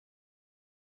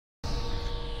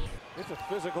It's a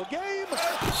physical game. Oh,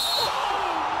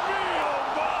 real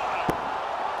God!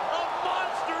 A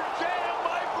monster jam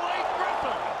by Blake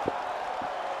Griffin.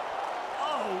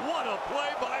 Oh, what a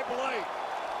play by Blake.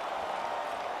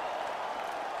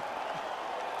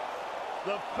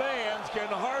 The fans can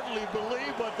hardly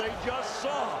believe what they just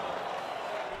saw.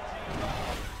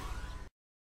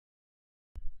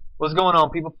 What's going on,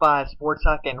 People 5 Sports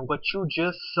Talk, and what you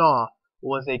just saw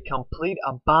was a complete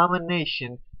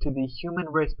abomination to the human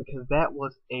race because that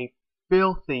was a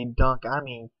filthy dunk. I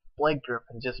mean, Blake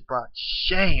Griffin just brought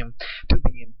shame to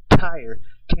the entire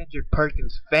Kendrick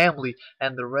Perkins family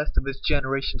and the rest of his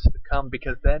generations to come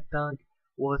because that dunk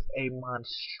was a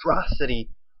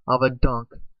monstrosity of a dunk.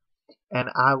 And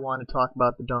I want to talk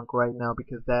about the dunk right now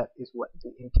because that is what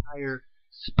the entire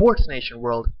Sports Nation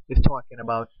world is talking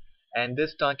about. And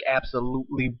this dunk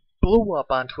absolutely blew up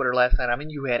on Twitter last night. I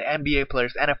mean, you had NBA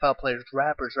players, NFL players,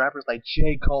 rappers like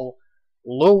J. Cole,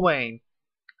 Lil Wayne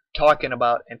talking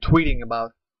about and tweeting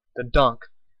about the dunk.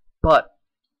 But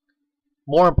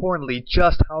more importantly,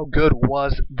 just how good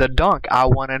was the dunk? I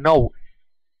want to know.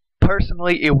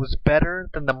 Personally, it was better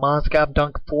than the Mozgov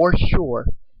dunk for sure.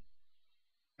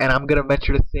 And I'm going to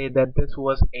venture to say that this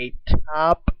was a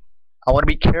top, I want to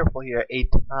be careful here, a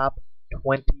top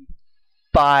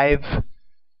 25,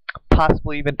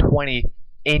 possibly even 20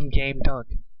 in-game dunk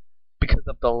because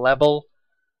of the level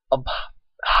of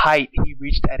height he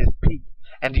reached at his peak.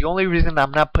 And the only reason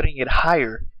I'm not putting it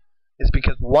higher is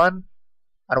because, one,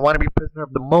 I don't want to be prisoner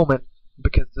of the moment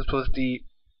because this was the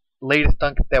latest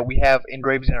dunk that we have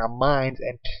engraved in our minds,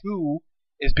 and two,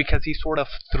 is because he sort of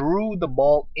threw the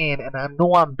ball in, and I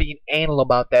know I'm being anal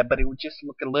about that, but it would just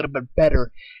look a little bit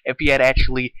better if he had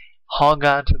actually hung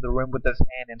on to the rim with his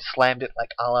hand and slammed it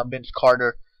like a la Vince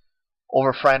Carter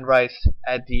over Friend Rice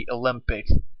at the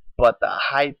Olympics. But the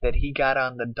height that he got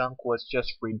on the dunk was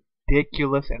just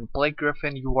ridiculous, and Blake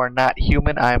Griffin, you are not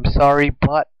human. I am sorry,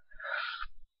 but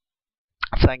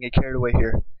I'm trying to get carried away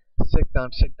here. Sick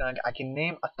dunk, sick dunk. I can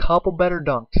name a couple better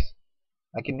dunks.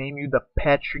 I can name you the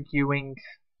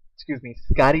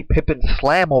Scottie Pippen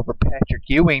slam over Patrick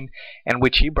Ewing, in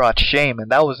which he brought shame, and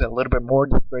that was a little bit more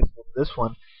disgraceful than this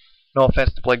one. No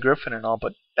offense to Blake Griffin and all,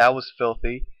 but that was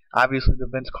filthy. Obviously, the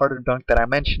Vince Carter dunk that I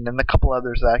mentioned, and a couple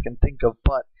others that I can think of,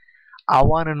 but I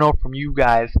want to know from you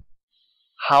guys,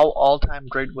 how all-time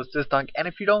great was this dunk? And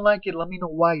if you don't like it, let me know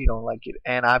why you don't like it.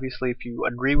 And obviously, if you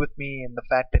agree with me in the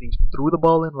fact that he threw the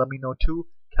ball in, let me know too.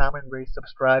 Comment, rate,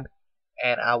 subscribe,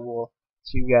 and I will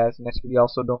see you guys in the next video.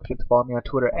 Also, don't forget to follow me on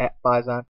Twitter @Faizon.